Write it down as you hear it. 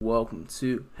welcome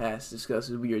to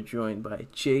HASSDISCUSSES. We are joined by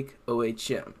Jake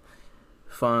OHM,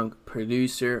 funk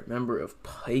producer, member of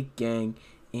Pike Gang,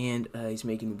 and he's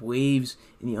making waves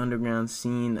in the underground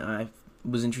scene. I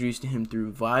was introduced to him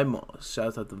through Vibe Malls.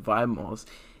 Shout out to Vibe Malls.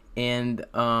 And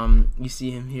you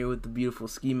see him here with the beautiful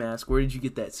ski mask. Where did you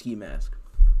get that ski mask?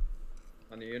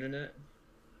 On the internet?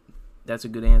 That's a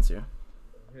good answer.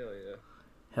 Hell yeah.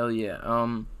 Hell yeah.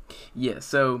 Yeah,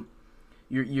 so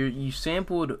you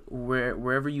sampled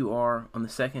wherever you are on the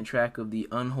second track of the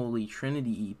Unholy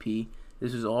Trinity EP.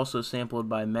 This is also sampled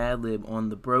by Madlib on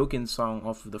the Broken song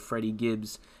off of the Freddie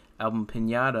Gibbs album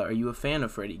Pinata. Are you a fan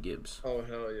of Freddie Gibbs? Oh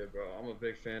hell yeah, bro. I'm a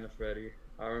big fan of Freddie.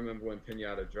 I remember when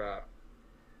Pinata dropped.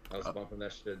 I was bumping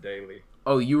that shit daily.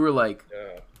 Oh, you were like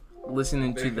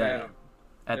listening Big to that fan.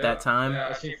 at that time? Yeah,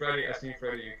 I seen Freddie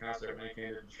in concert when he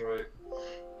came to Detroit.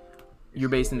 You're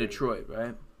based in Detroit,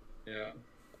 right? Yeah.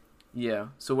 Yeah.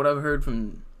 So what I've heard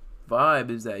from Vibe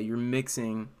is that you're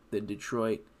mixing the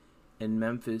Detroit and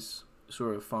Memphis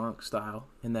sort of funk style,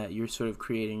 and that you're sort of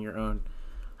creating your own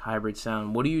hybrid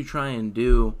sound. What do you try and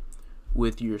do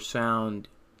with your sound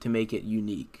to make it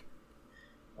unique?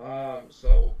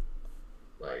 So,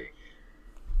 like,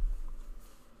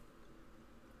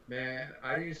 man,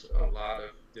 I use a lot of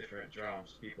different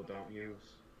drums people don't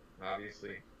use,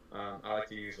 obviously. I like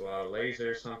to use a lot of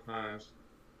lasers sometimes.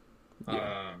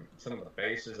 Yeah. Some of the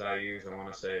basses I use, I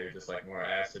want to say, are just like more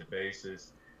acid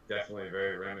basses. Definitely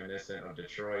very reminiscent of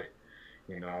Detroit.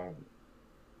 You know,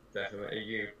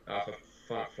 definitely off of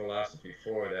Funk Philosophy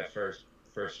 4, that first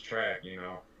track. You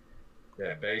know,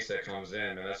 that bass that comes in,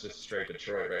 and that's just straight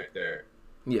Detroit right there.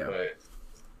 Yeah. But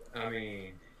I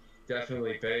mean,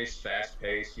 definitely bass, fast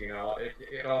pace. You know,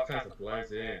 it all kinds of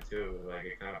blends in too. Like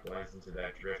it kind of blends into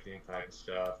that drifting type of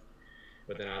stuff.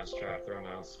 But then I just try to throw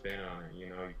my own spin on it. You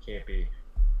know, you can't be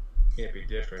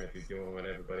different if you're doing what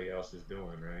everybody else is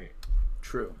doing, right?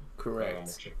 True.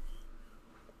 Correct.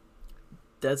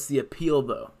 That's the appeal,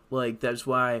 though. Like, that's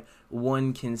why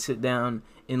one can sit down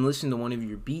and listen to one of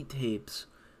your beat tapes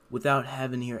without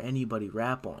having to hear anybody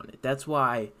rap on it. That's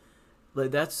why,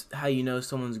 like, that's how you know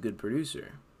someone's a good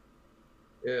producer.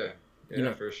 Yeah, You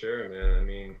know, for sure, man. I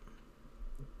mean,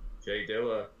 Jay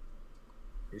Dilla,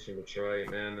 he's from Detroit,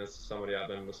 man. That's somebody I've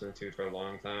been listening to for a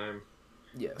long time.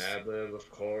 yes. Adlib, of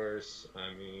course.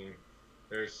 I mean,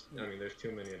 there's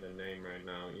too many of them name right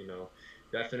now. You know,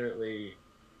 definitely.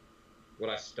 What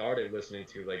I started listening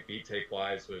to, like beat tape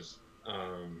wise, was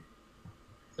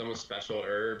some of Special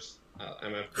Herbs,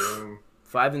 MF Doom.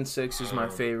 5 and 6 is my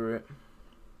favorite.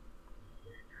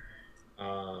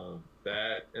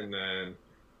 That, and then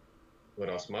what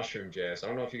else? Mushroom Jazz. I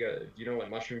don't know if do you know what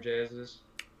Mushroom Jazz is?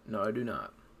 No, I do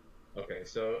not. Okay,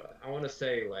 so I want to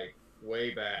say like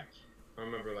way back, I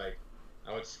remember like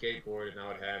I would skateboard and I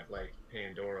would have like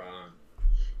Pandora on,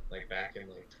 like back in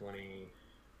like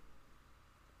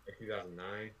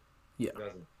 2009, Yeah.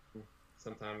 2000,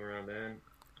 sometime around then,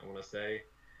 I want to say.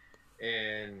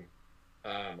 And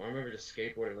I remember just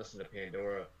skateboarding and listening to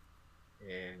Pandora,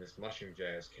 and this Mushroom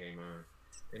Jazz came on,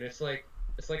 and it's like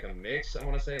a mix. I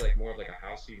want to say like more of like a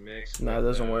housey mix. No, it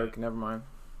doesn't work. Never mind.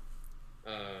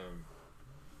 I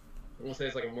want to say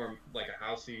it's like a more like a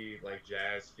housey like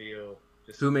jazz feel.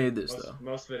 Just Who made this, though?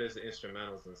 Most of it is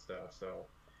instrumentals and stuff. So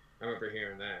I remember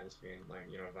hearing that and just being like,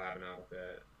 you know, vibing out with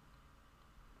that.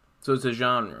 So it's a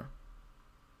genre.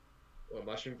 What,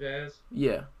 Mushroom Jazz?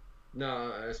 Yeah.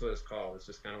 No, that's what it's called. It's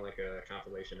just kind of like a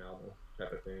compilation album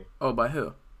type of thing. Oh, by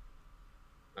who?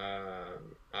 I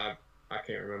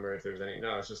can't remember if there's any.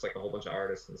 No, it's just like a whole bunch of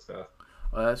artists and stuff.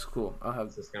 Oh, that's cool. I'll have.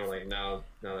 It's just kind of like now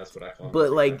that's what I call.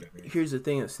 But music like, type of thing. here's the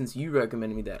thing: since you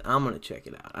recommended me that, I'm gonna check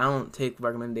it out. I don't take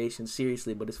recommendations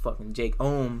seriously, but it's fucking Jake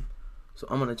Ohm, so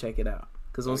I'm gonna check it out.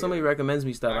 Because when somebody recommends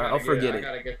me stuff, I'll forget it.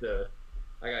 I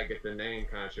gotta get the name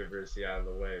controversy out of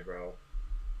the way, bro.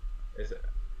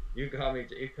 You can call me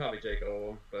Jake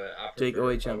Ohm, but I prefer Jake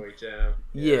OHM. OHM.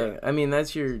 Yeah, I mean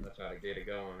that's your. I try to get it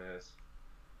going as.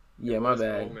 Yeah, my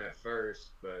bad. Ohm at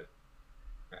first, but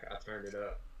I turned it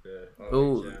up to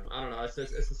Ooh. OHM. I don't know. It's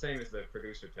the same as the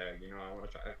producer tag. You know, I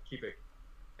want to try to keep it.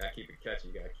 Gotta keep it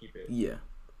catchy. Gotta keep it. Yeah.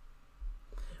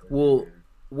 Well,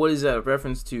 what is that a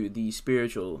reference to? The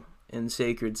spiritual and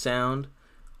sacred sound,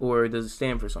 or does it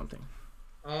stand for something?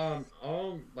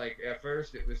 Like at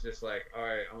first it was just like, all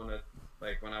right, I want to,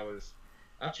 like when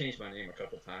I've changed my name a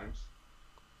couple times.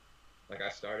 Like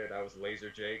I was Laser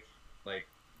Jake, like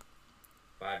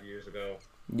 5 years ago.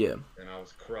 Yeah. And I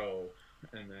was Crow,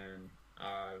 and then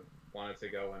I wanted to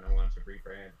go and I wanted to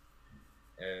rebrand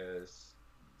as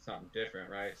something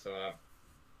different, right? So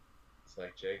it's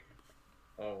like Jake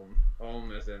Ohm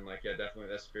as in like, yeah, definitely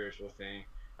that spiritual thing.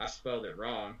 I spelled it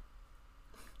wrong.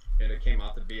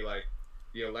 be like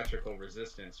the electrical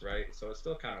resistance, right? So it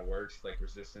still kind of works like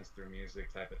resistance through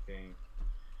music type of thing.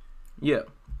 Yeah.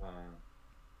 Um,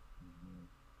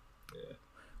 yeah.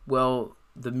 Well,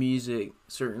 the music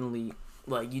certainly,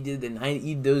 like you did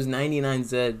those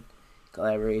 99Z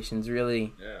collaborations.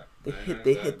 Really, Yeah. they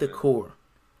 99Z, hit the man. core.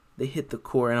 They hit the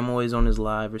core, and I'm always on his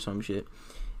live or some shit.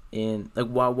 And like,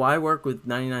 why work with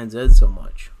 99Z so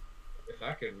much? If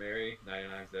I could marry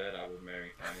 99Z, I would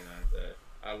marry 99Z.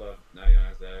 I love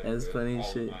 99Z That's with funny as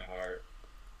all of shit. my heart.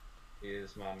 He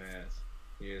is my man's.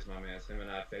 He is my man's. Him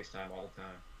and I FaceTime all the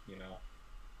time. You know,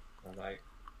 I'm like,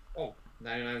 oh,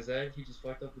 99Z, he just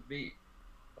fucked up the beat.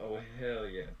 Oh hell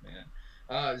yeah,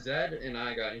 man. Zed and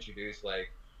I got introduced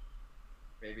like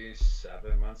maybe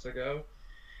 7 months ago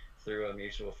through a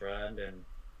mutual friend, and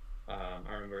I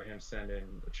remember him sending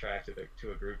a track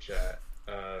to a group chat,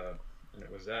 and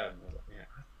it was Zed, and I was like, man,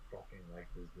 I fucking like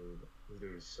this dude. This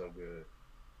dude is so good.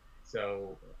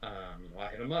 So, I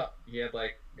hit him up. He had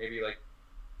like maybe like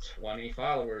 20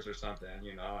 followers or something,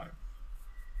 and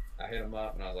I hit him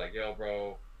up and I was like, yo,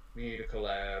 bro, we need to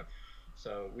collab.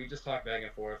 So we just talked back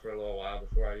and forth for a little while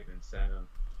before I even sent him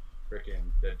freaking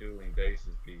the dueling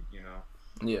bases beat,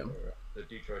 Yeah. or the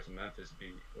Detroit to Memphis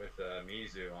beat with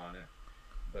Mizu on it.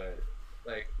 But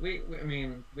like I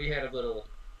mean, we had a little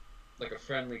like a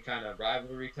friendly kind of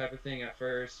rivalry type of thing at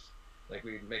first. Like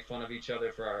we'd make fun of each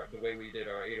other for the way we did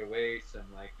our 808s and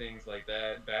like things like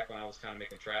that. Back when I was kind of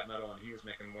making trap metal and he was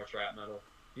making more trap metal,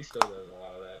 he still does a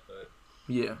lot of that, but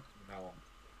Yeah. you know,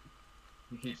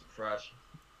 he keeps it fresh.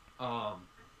 Um,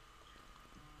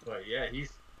 but yeah,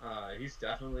 he's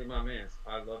definitely my man.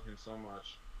 I love him so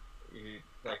much. He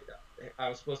like I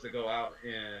was supposed to go out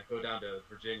and go down to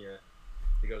Virginia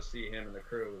to go see him and the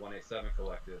crew 187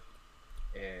 Collective,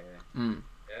 and Mm.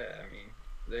 yeah, I mean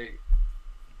they.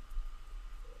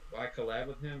 Why collab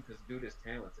with him? Because dude is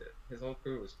talented. His whole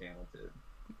crew is talented.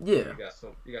 Yeah.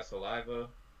 You got Saliva.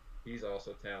 He's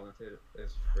also talented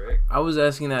as frick. I was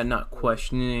asking that, not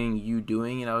questioning you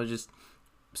doing it. I was just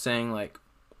saying, like,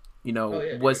 Oh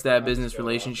yeah, what's dude. that I'm just business going off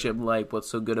relationship it. like? What's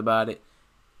so good about it?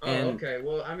 Oh, And okay.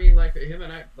 Well, I mean, like him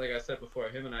and I, like I said before,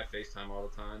 him and I FaceTime all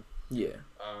the time. yeah,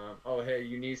 Oh, hey,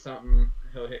 you need something?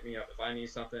 He'll hit me up if I need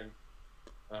something.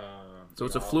 so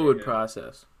it's a I'll hit fluid him.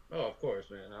 process. Oh, of course,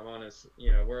 man. I'm on his.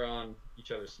 We're on each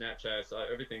other's Snapchats.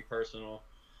 Everything personal.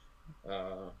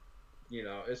 Uh,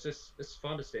 it's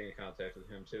fun to stay in contact with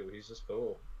him too. He's just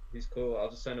cool. He's cool. I'll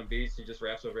just send him beats. He just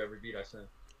raps over every beat I send.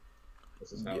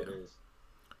 This is how Yeah. it is.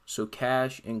 So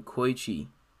Cash and Koichi,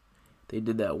 they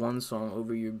did that one song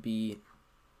over your beat.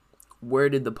 Where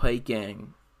did the Pike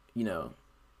Gang,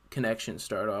 connection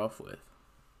start off with?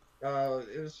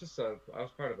 It was just I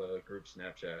was part of a group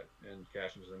Snapchat, and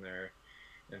Cash was in there,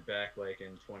 and back like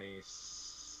in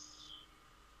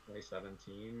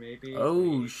 2017 maybe Oh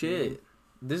 2018. shit,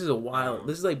 this is a while. Um,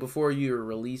 This is like before your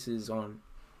releases on.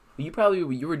 You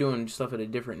were doing stuff at a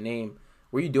different name.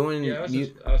 Were you yeah, doing?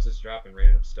 I was just dropping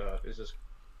random stuff. It's just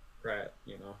crap.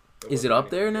 It Is it wasn't up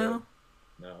there anything good.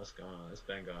 now? No, it's gone. It's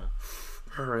been gone.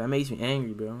 Bro, that makes me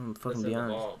angry, bro. I'm fucking That's be in the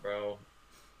honest. vault, bro.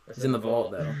 That's It's in in the the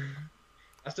vault vault. though.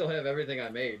 I still have everything I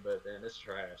made, but then it's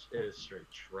trash. It is straight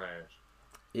trash.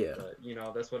 Yeah. But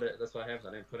that's what happens.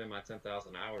 I didn't put in my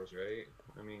 10,000 hours, right?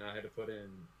 I mean, I had to put in.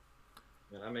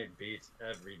 Man, I made beats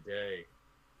every day.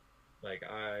 Like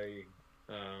I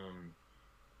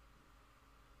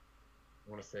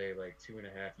want to say like 2.5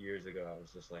 years ago, I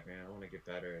was just like, man, I want to get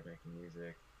better at making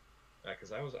music.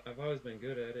 Because I've always been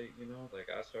good at it. Like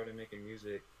I started making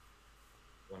music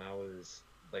when I was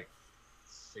like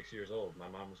 6 years old. My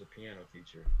mom was a piano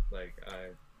teacher. Like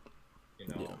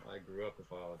Yeah. I grew up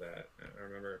with all of that. I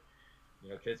remember,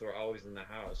 kids were always in the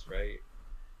house, right?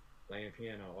 Playing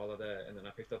piano, all of that. And then I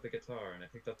picked up the guitar and I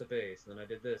picked up the bass and then I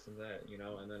did this and that.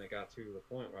 And then it got to the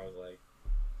point where I was like,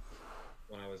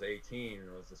 when I was 18 and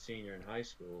I was a senior in high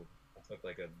school, I took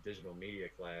like a digital media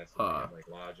class and we had like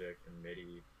Logic and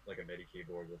MIDI, like a MIDI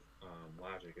keyboard with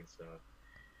Logic and stuff.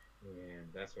 And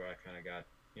that's where I kind of got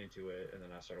into it. And then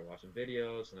I started watching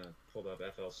videos and I pulled up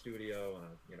FL Studio and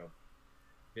I,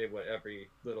 did what every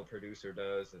little producer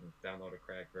does and download a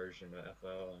cracked version of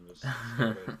FL and just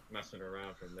started messing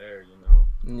around from there.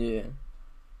 Yeah.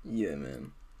 Yeah,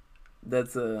 man.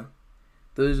 That's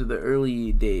those are the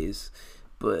early days.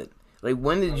 But like,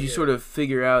 when did you sort of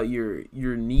figure out your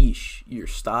niche, your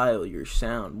style, your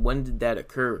sound? When did that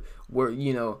occur? Were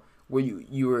you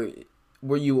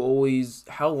always,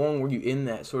 how long were you in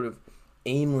that sort of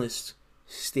aimless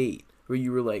state where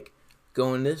you were like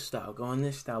going this style,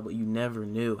 but you never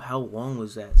knew? How long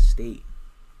was that state?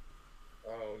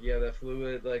 Oh yeah, that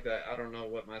fluid, like that. I don't know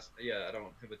I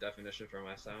don't have a definition for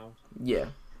my sound. Yeah.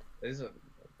 It's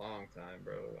long time,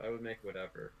 bro. I would make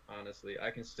whatever. Honestly,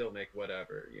 I can still make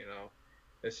whatever. You know,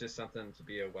 it's just something to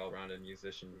be a well-rounded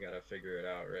musician. You gotta figure it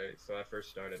out, right? So I first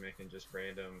started making just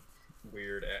random,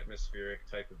 weird, atmospheric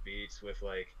type of beats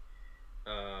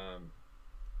um,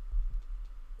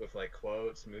 with like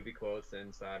quotes, movie quotes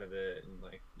inside of it, and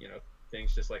like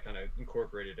things just like kind of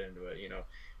incorporated into it.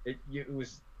 It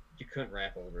was you couldn't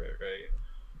rap over it, right?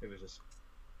 It was just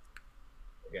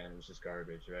again, it was just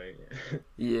garbage, right?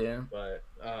 Yeah. But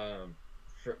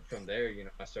from there,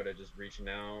 I started just reaching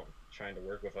out, trying to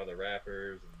work with other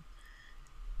rappers,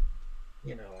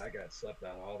 and I got slept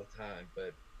on all the time.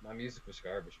 But my music was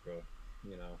garbage, bro.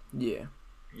 You know, Yeah.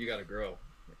 you gotta grow.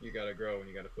 You gotta grow, and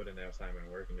you gotta put in that time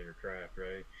and work into your craft,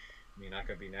 right? I mean, I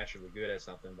could be naturally good at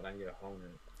something, but I need to hone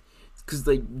it. Because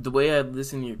like the way I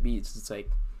listen to your beats, it's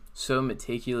like so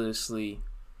meticulously,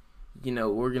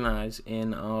 organized,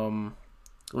 and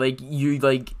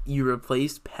you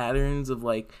replaced patterns of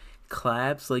like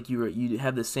claps, like you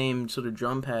have the same sort of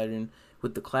drum pattern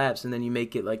with the claps, and then you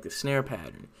make it like the snare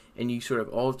pattern, and you sort of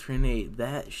alternate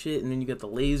that shit, and then you got the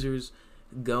lasers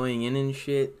going in and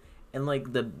shit, and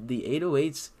like the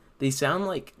 808s, they sound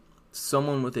like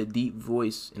someone with a deep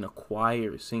voice in a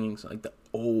choir singing like the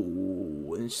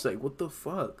and it's just like, what the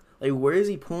fuck, like where is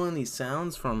he pulling these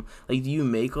sounds from? Like, do you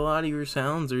make a lot of your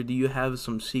sounds, or do you have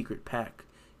some secret pack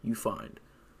you find?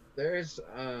 There's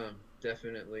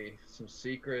definitely some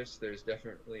secrets. There's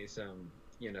definitely some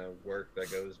work that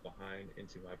goes behind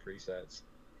into my presets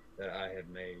that I have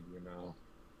made.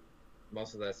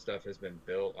 Most of that stuff has been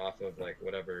built off of like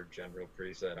whatever general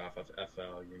preset off of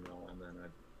FL, and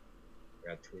then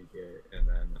I tweak it, and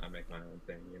then I make my own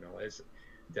thing. It's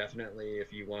definitely,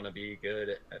 if you want to be good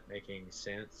at making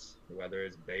synths, whether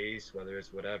it's bass, whether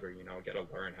it's whatever, you got to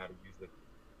learn how to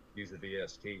use the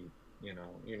VST.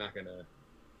 You're not gonna.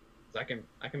 I can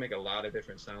make a lot of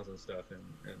different sounds and stuff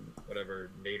and whatever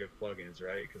native plugins,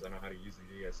 right? Because I know how to use the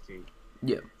VST.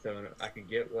 Yeah. So I can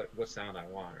get what sound I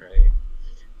want, right?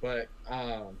 But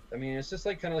I mean, it's just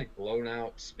like kind of like blown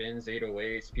out spins,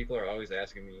 808s. People are always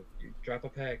asking me, "Drop a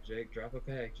pack, Jake. Drop a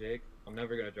pack, Jake." I'm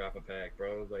never gonna drop a pack,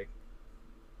 bro. Like,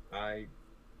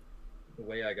 the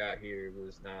way I got here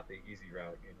was not the easy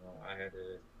route.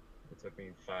 It took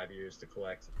me 5 years to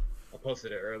collect. I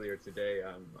posted it earlier today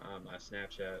on my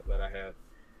Snapchat that I have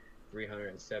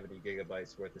 370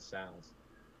 gigabytes worth of sounds.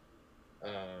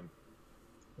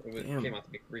 It came out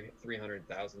to be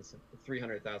 300,000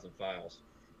 files,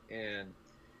 and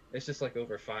it's just like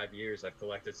over 5 years I've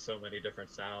collected so many different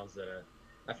sounds that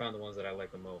I found the ones that I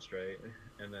like the most, right?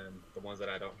 And then the ones that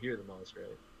I don't hear the most,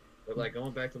 right? But like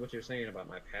going back to what you're saying about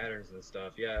my patterns and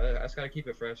stuff, yeah, I just gotta keep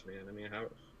it fresh, man.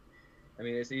 I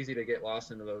mean, it's easy to get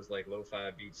lost into those like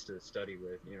lo-fi beats to study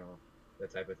with, that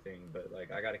type of thing. But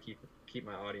like, I gotta keep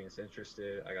my audience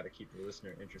interested. I gotta keep the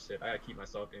listener interested. I gotta keep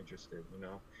myself interested.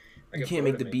 You can't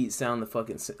make the beat sound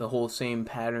the whole same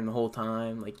pattern the whole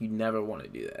time. Like, you never want to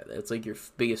do that. That's like your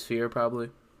biggest fear, probably.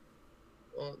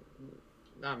 Well,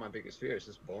 not my biggest fear. It's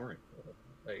just boring.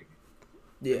 Like,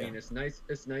 yeah. I mean, it's nice.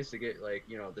 It's nice to get like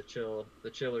the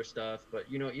chiller stuff, but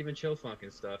even chill funk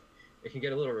and stuff, it can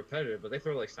get a little repetitive. But they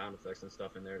throw like sound effects and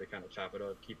stuff in there to kind of chop it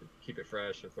up, keep it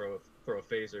fresh, or throw a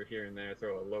phaser here and there,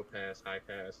 throw a low pass, high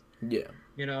pass. Yeah.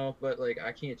 But like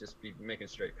I can't just be making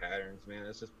straight patterns, man.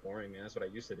 It's just boring, man. That's what I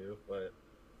used to do, but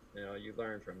you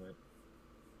learn from it.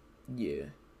 Yeah,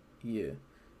 yeah,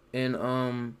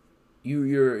 and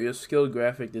you're a skilled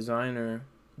graphic designer.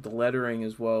 The lettering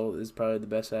as well is probably the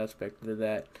best aspect of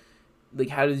that. Like,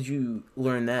 how did you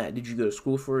learn that? Did you go to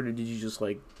school for it, or did you just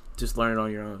learn it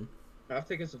on your own? I've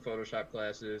taken some Photoshop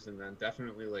classes, and then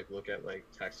definitely like look at like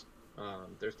text.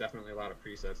 There's definitely a lot of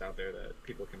presets out there that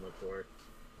people can look for,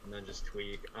 and then just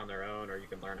tweak on their own, or you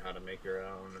can learn how to make your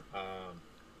own. What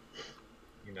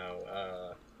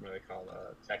do they call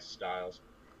text styles?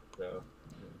 So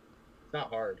it's not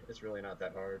hard. It's really not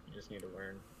that hard. You just need to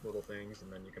learn little things,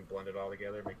 and then you can blend it all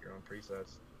together, make your own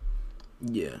presets.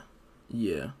 Yeah,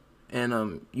 yeah,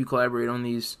 and you collaborate on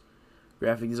these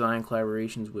graphic design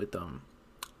collaborations with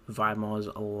Vimos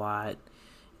a lot,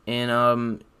 and I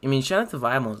mean, shout out to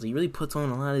Vimos. He really puts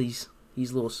on a lot of these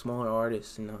little smaller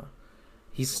artists, and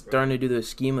he's starting to do those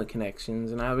schema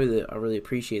connections, and I really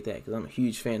appreciate that, because I'm a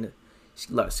huge fan of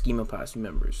a lot of Schema Posse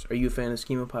members. Are you a fan of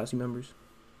Schema Posse members?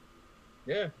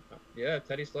 Yeah,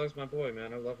 Teddy Slug's my boy,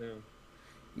 man. I love him.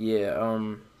 Yeah,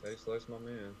 Teddy Slug's my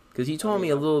man. because he told me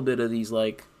a little bit of these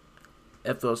like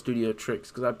FL Studio tricks,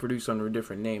 because I produce under a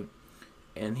different name,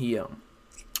 and he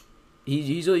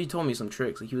told me some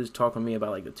tricks. Like, he was talking to me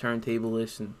about like the turntable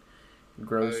list and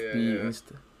gross beat and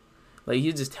stuff. Like,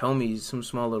 he'd just tell me some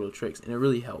small little tricks, and it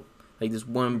really helped. Like, this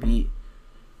one beat,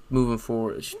 moving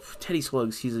forward. Teddy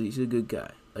Slugs, he's a good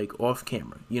guy. Like off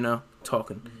camera,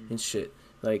 talking and shit.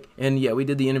 Like, and yeah, we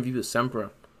did the interview with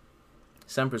Sempra.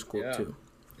 Sempra's cool too.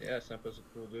 Yeah, Sempra's a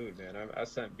cool dude, man. I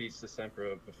sent beats to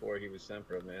Sempra before he was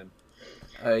Sempra, man.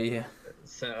 Yeah.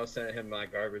 I sent him my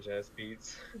garbage ass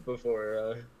beats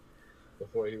before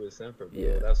he was Sempra.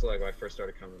 Yeah. That's like when I first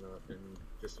started coming up and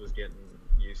just was getting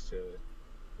used to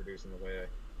producing the way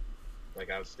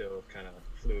I was still kind of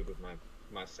fluid with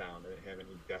my sound. I didn't have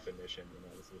any definition.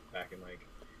 This was back in like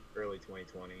early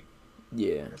 2020.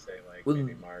 Yeah. I'm gonna say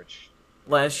maybe March.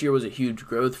 Last year was a huge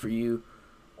growth for you.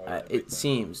 Oh, yeah, It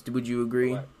seems. Would you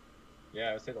agree? Yeah,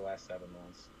 I would say the last 7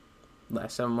 months.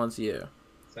 Last 7 months, yeah.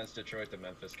 Since Detroit to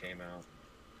Memphis came out.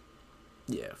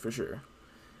 Yeah, for sure.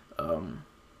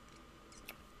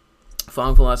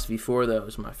 Funk Philosophy 4 though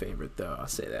was my favorite though. I'll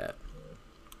say that.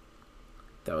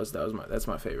 That's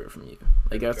my favorite from you.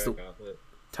 Like that's the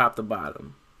top to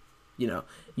bottom. You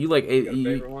like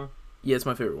favorite one? Yeah, it's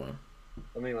my favorite one.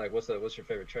 I mean, like, what's your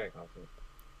favorite track off it?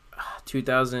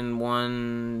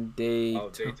 2001 Daytona. Oh,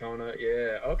 Daytona.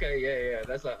 Yeah. Okay. Yeah.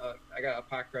 That's I got a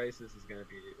Pop Crisis is gonna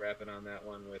be rapping on that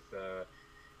one with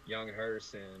Young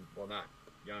Hearst and not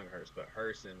Young Hearst, but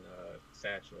Hearst and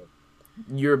Satchel.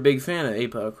 You're a big fan of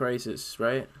APOC Crisis,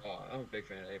 right? Oh, I'm a big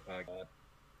fan of APOC.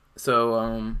 So,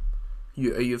 are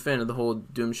you a fan of the whole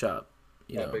Doom Shop?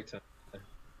 Big time.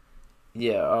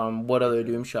 Yeah. What other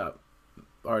Doom Shop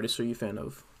artists are you a fan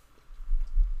of?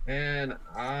 Man,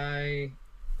 I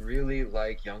really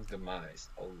like Young Demise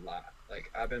a lot.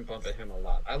 Like, I've been bumping him a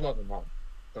lot. I love them all.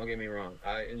 Don't get me wrong.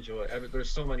 I enjoy.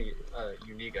 There's so many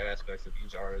unique aspects of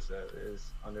each artist that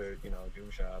is under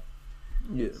Doom Shop.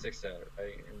 Yeah. 6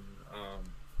 right? And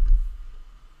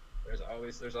there's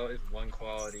always one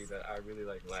quality that I really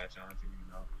latch onto.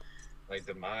 Like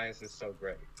Demise is so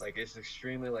great. Like it's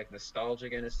extremely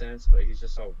nostalgic in a sense, but he's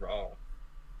just so raw.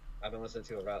 I've been listening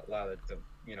to a lot of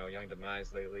Young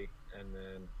Demise lately, and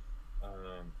then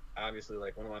obviously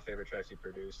one of my favorite tracks he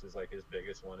produced is his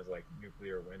biggest one is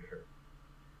Nuclear Winter,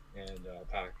 and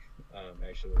Pac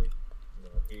actually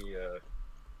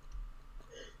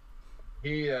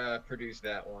he produced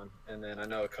that one, and then I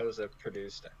know Akoza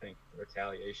produced I think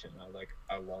Retaliation.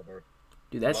 I love her.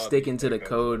 Dude, that's Sticking to the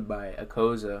Code by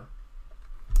Akoza.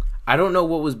 I don't know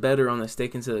what was better on the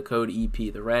Sticking to the Code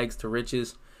EP, the Rags to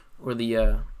Riches, or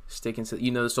the Sticking to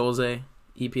the Soulze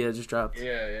EP that just dropped.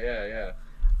 Yeah.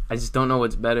 I just don't know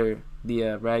what's better,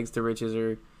 the Rags to Riches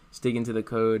or Sticking to the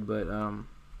Code, but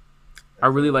I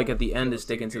really like at the end of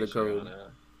Sticking to the Code.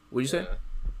 What'd you say?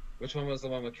 Which one was the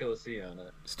one with Killa C on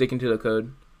it? Sticking to the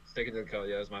Code. Sticking to the Code,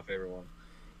 yeah, that's my favorite one.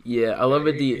 Yeah, I love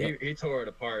it. He tore it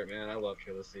apart, man. I love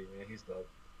Killa C, man. He's dope.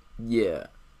 Yeah.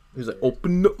 He was like,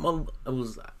 open up my... I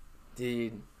was like,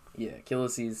 dude, yeah, Killa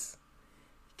C's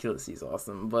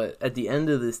awesome. But at the end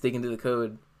of the Sticking to the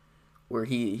Code, where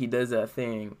he does that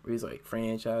thing where he's like,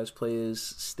 franchise players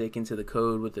sticking to the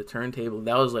code with the turntable,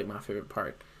 that was my favorite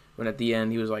part. When at the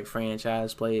end he was like,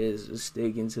 franchise players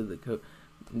sticking to the code.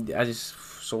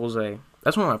 Soulze,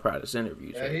 that's one of my proudest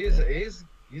interviews. Yeah, right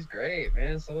he's great,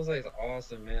 man. Soulze is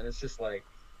awesome, man. It's just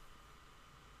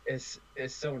it's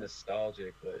so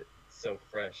nostalgic, but so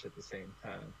fresh at the same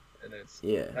time. And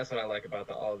that's what I like about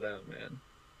all of them, man.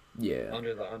 Yeah.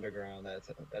 Under the Underground, that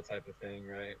type of thing,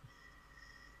 right?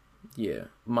 Yeah.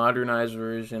 Modernized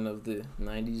version of the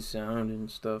 90s sound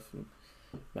and stuff.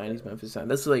 90s Memphis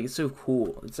sound. That's it's so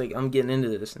cool. It's I'm getting into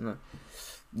this. And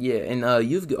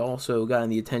you've also gotten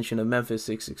the attention of Memphis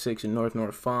 666 and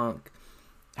North Funk.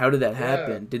 How did that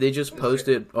happen? Did they just post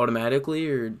it automatically,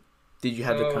 or did you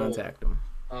have to contact them?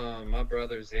 My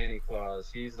brother Zanny Claus,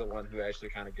 he's the one who actually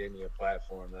kind of gave me a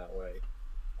platform that way.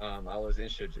 I was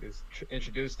introduced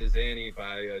to Zanny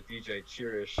by DJ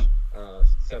Cherish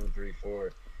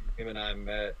 734. Him and I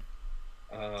met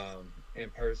in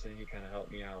person. He kind of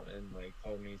helped me out and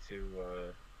told me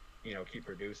to keep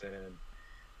producing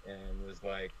and was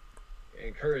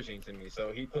encouraging to me.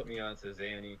 So he put me on to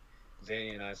Zanny.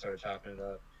 Zanny and I started chopping it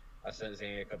up. I sent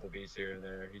Zanny a couple beats here and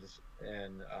there.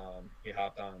 He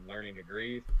hopped on Learning to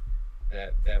Grieve.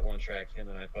 That one track him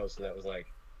and I posted, that was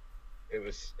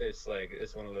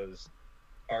it's one of those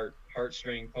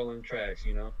heartstring pulling tracks,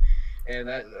 and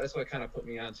that's what kind of put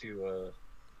me onto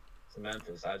to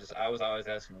Memphis. I was always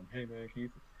asking him, hey man,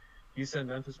 can you send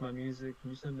Memphis my music? Can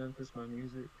you send Memphis my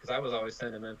music? Because I was always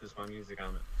sending Memphis my music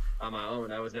on my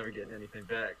own. I was never getting anything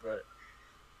back, but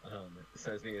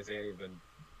since me and Zanny have been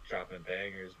dropping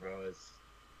bangers, bro, it's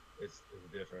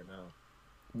different now.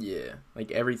 Yeah,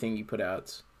 everything you put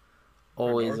out's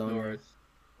always on.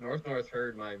 North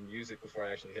heard my music before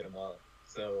I actually hit him up.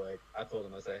 So I told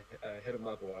him, I hit him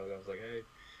up a while ago. I was like, hey.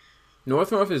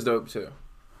 North is dope too.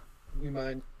 you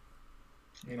mind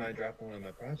dropping one of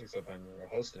my projects up on you or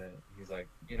hosting it? He's like,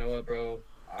 you know what, bro?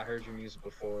 I heard your music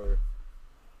before.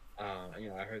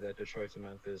 I heard that Detroit to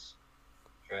Memphis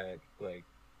track. Like,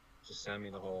 just send me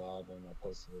the whole album. I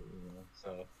posted it,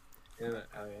 So, yeah,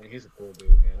 I mean, he's a cool dude,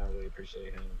 man. I really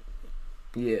appreciate him.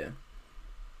 Yeah,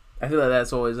 I feel like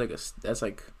that's always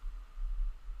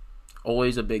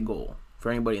always a big goal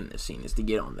for anybody in this scene is to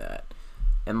get on that.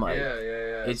 And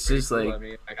yeah. It's just cool. like I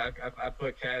mean, I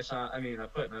put Cash on. I mean, I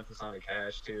put Memphis on the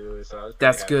Cash too. So I was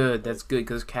that's good. That's good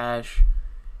because Cash,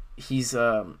 he's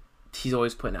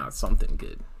always putting out something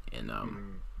good. And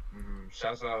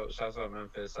shouts out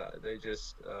Memphis. They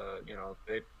just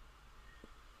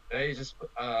they just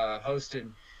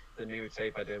hosted the new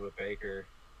tape I did with Baker.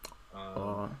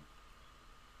 So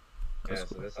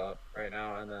that's up right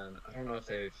now. And then I don't know if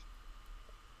they've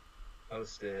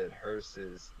posted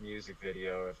Hearst's music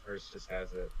video, if Hearst just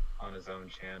has it on his own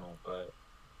channel, but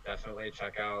definitely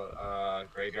check out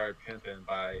Graveyard Pimpin'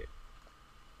 by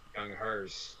Young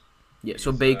Hearst. Yeah,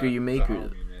 so Baker,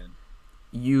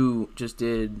 you just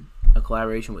did a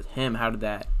collaboration with him. How did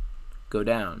that go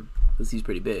down? Because he's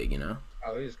pretty big,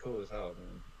 Oh, he's cool as hell,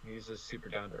 man. He's just super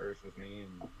down to earth with me,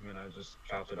 and I just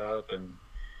chopped it up and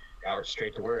got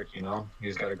straight to work,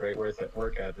 He's got a great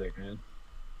work ethic, man.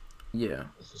 Yeah.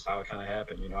 This is how it kind of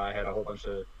happened. I had a whole bunch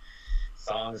of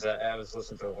songs that I was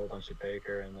listening to a whole bunch of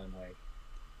Baker, and then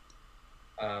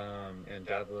and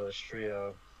Deadlish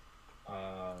Trio,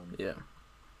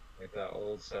 like that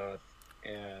old stuff,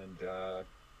 and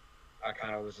I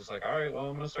kind of was just like, all right, well,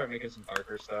 I'm gonna start making some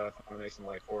darker stuff. I'm gonna make some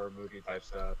like horror movie type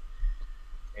stuff,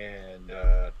 and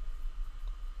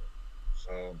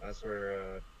so that's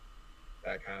where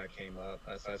that kind of came up.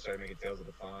 That's why I started making Tales of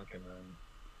the Funk, and then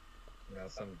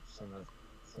some of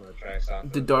the tracks off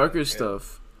the darker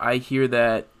stuff. I hear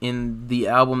that in the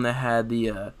album that had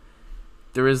the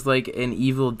there was like an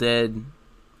Evil Dead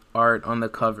art on the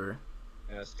cover.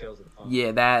 Yeah, it's Tales of the Funk.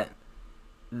 Yeah,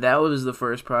 that was the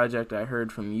first project I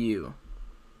heard from you,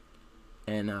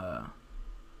 and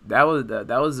that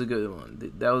was a good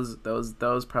one. That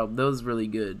was really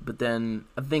good. But then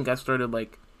I think I started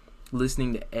like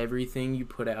listening to everything you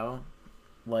put out,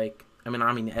 like I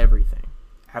mean everything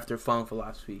after Funk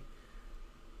Philosophy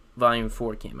Volume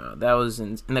 4 came out. That was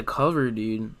in the cover,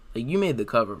 dude. Like you made the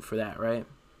cover for that, right?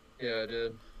 Yeah, I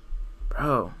did.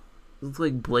 Bro, it looks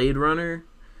like Blade Runner,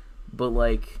 but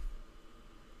like.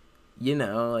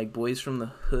 Like Boys from the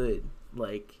Hood,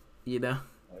 like, Oh,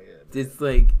 yeah, it's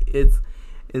like, it's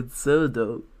so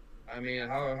dope. I mean,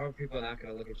 how are people not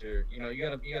gonna look at your, you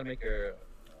gotta make your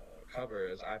cover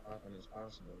as eye-popping as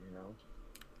possible,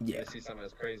 Yeah. You see something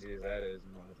as crazy as that is,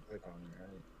 you have to click on it,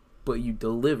 right? But you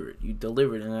delivered,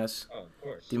 and that's of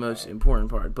course. the most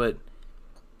important part. But,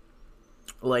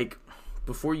 like,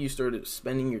 before you started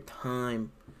spending your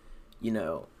time,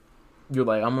 you're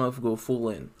like, I'm gonna go full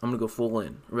in,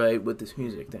 right, with this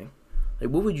music thing. Like,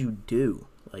 what would you do,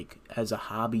 like, as a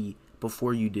hobby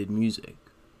before you did music?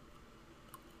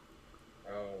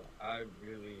 Oh, I don't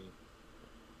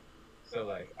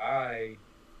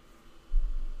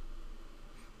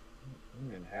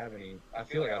even have any. I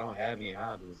feel like I don't have any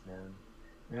hobbies, man.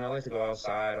 I like to go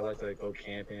outside. I like to go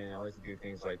camping. I like to do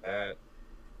things like that.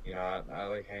 I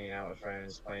like hanging out with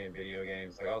friends, playing video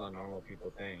games, like all the normal people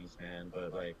things, man.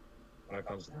 But like. When it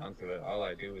comes down to it, all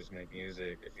I do is make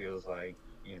music. It feels like,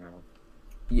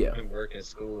 Yeah. Work in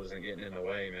school isn't getting in the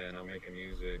way, man. I'm making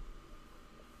music.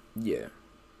 Yeah.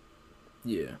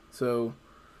 So,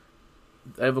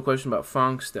 I have a question about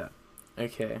Funk Step.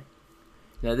 Okay.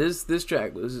 Now, this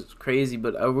track was crazy,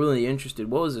 but I'm really interested.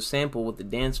 What was the sample with the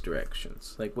dance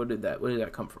directions? Like, where did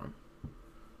that come from?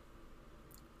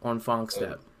 On Funk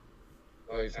Step.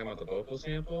 Oh, you're talking about the vocal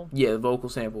sample? Yeah, the vocal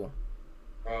sample.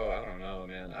 Oh, I don't know,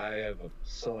 man. I have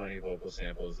so many vocal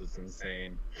samples. It's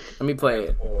insane. Let me play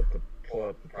it. Pull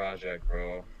up the project,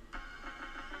 bro.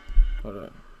 Hold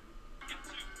on.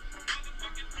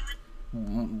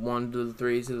 1 to the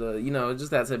 3 to the,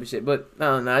 just that type of shit. But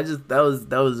no,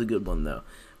 that was a good one though.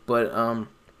 But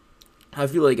I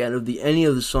feel like out of any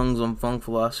of the songs on Funk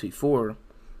Philosophy 4,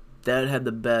 that had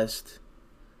the best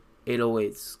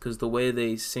 808s because the way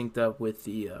they synced up with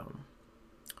the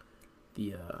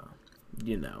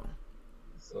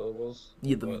syllables.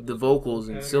 Yeah, the vocals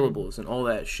and syllables and all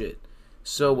that shit.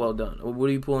 So well done. What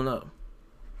are you pulling up?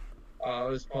 I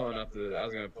was gonna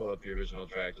pull up the original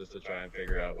track just to try and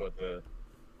figure out what the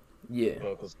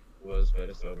vocals was, but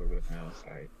it's over with now. So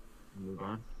I move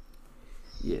on.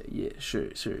 Yeah,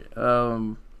 sure. So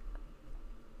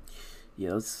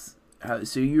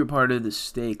you were part of the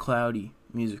Stay Cloudy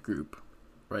music group,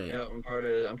 right? Yeah, I'm part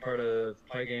of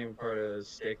Pie Game, I'm part of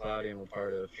Stay Cloudy, and I'm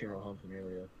part of Funeral Home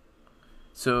Familia.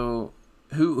 So,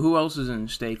 who else is in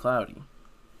Stay Cloudy?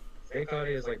 Stay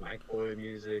Cloudy is like Mike Boyd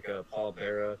music, Paul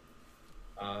Barra.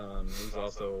 He's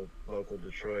also local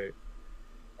Detroit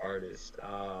artist.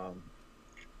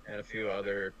 And a few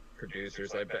other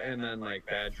producers, and then like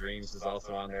Bad Dreams is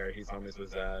also on there. He's homies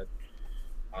with Zad.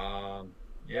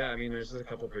 Yeah, I mean, there's just a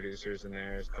couple producers in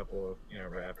there. There's a couple of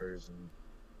rappers and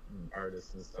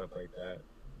artists and stuff like that.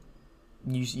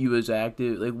 You as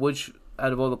active, like which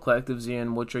out of all the collectives you're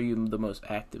in, which are you the most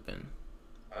active in?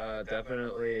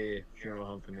 Definitely Funeral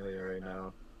Home Familia right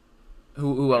now.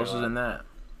 Who else is in that?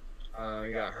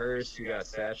 You got Hearst, you got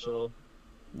Satchel,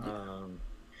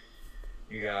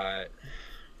 you got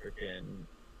freaking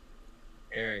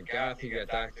Aaron Goff, you got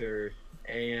Dr.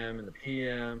 AM and the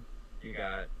PM, you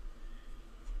got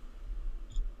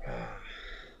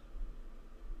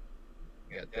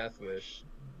Death Wish.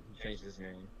 He changed his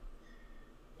name.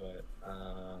 But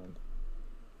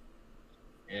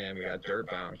and we got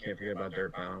Dirtbound. Can't forget about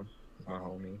Dirtbound. He's my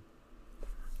homie.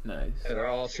 Nice. Yeah, they're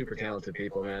all super talented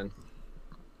people, man.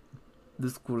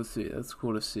 That's cool to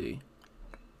see.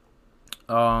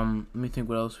 Let me think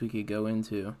what else we could go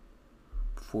into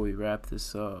before we wrap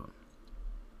this up.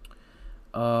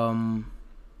 I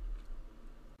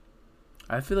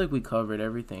feel like we covered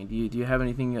everything. Do you have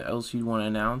anything else you'd want to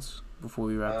announce before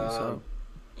we wrap this up?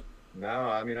 No,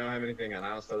 I mean, I don't have anything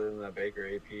announced other than that Baker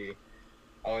AP.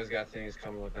 Always got things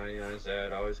coming with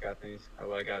 99Z. Always got things.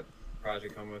 I got a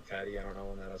project coming with Teddy. I don't know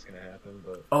when that's going to happen,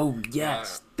 but oh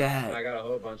yes, that. I got a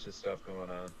whole bunch of stuff going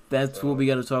on. That's what we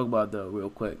got to talk about though, real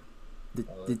quick.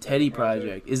 The Teddy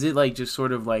project. Is it like just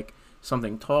sort of like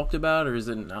something talked about, or is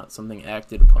it not something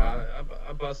acted upon?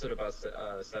 I busted about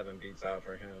 7 beats out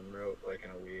for him, wrote like in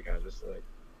a week. I just like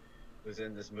was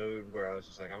in this mood where I was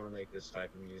just like, I want to make this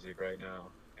type of music right now,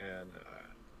 and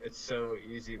it's so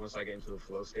easy once I get into a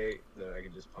flow state that I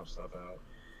can just pump stuff out.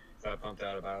 So I pumped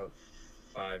out about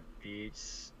 5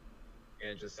 beats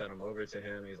and just sent them over to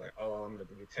him. He's like, "Oh, I'm gonna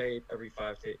do a tape. Every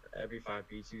five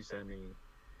beats you send me,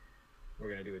 we're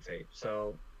gonna do a tape."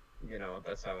 So,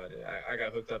 that's how I did. I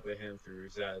got hooked up with him through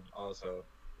Zed also.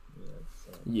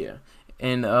 Yeah,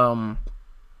 and what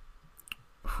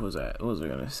was I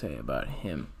gonna say about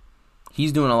him?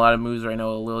 He's doing a lot of moves right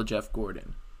now with Lil Jeff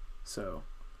Gordon, so,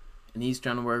 and he's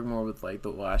trying to work more with like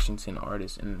the Washington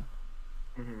artists, and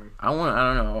I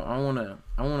want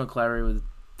to collaborate with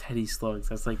Teddy Slugs.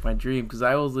 That's like my dream, because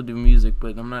I also do music,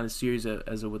 but I'm not as serious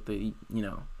as with the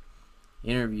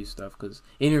interview stuff, because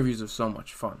interviews are so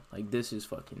much fun. Like, this is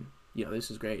fucking, this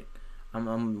is great.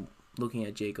 I'm looking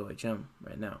at Jake OHM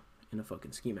right now in a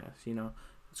fucking ski mask,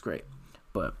 it's great.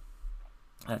 But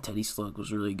Teddy Slug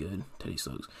was really good. Teddy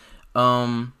Slugs.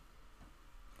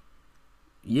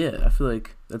 Yeah, I feel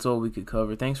like that's all we could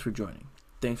cover. Thanks for joining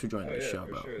the show,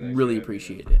 bro. Sure. Really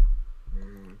appreciate it.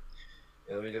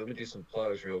 Yeah, let me do some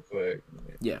plugs real quick.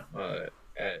 Yeah.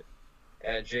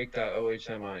 At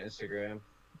Jake.ohm on Instagram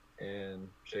and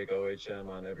Jake OHM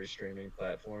on every streaming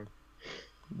platform.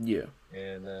 Yeah.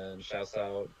 And then shouts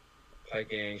out Pike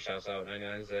Gang, shouts out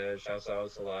 99Z, shouts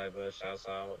out Saliva, shouts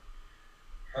out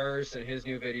Hearst and his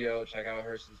new video. Check out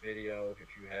Hearst's video if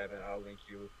you haven't. I'll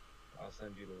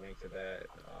send you the link to that.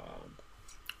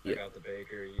 Check out the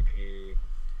Baker EP.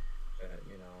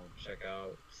 Check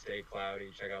out Stay Cloudy.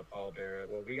 Check out Paul Barrett.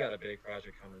 Well, we got a big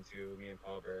project coming too. Me and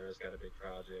Paul Barrett's got a big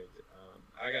project.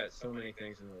 I got so many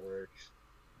things in the works.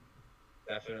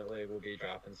 Definitely we'll be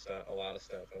dropping a lot of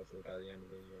stuff hopefully by the end of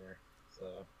the year.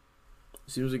 So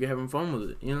seems like you're having fun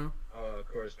with it, Oh, of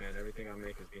course, man. Everything I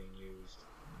make is being used.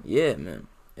 Yeah, man.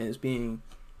 And it's being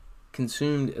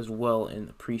consumed as well and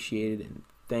appreciated, and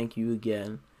thank you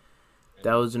again.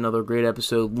 That was another great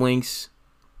episode. Links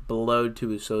below to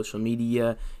his social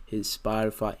media, his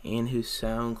Spotify, and his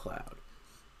SoundCloud.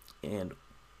 And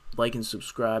like and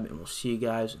subscribe, and we'll see you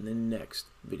guys in the next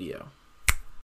video.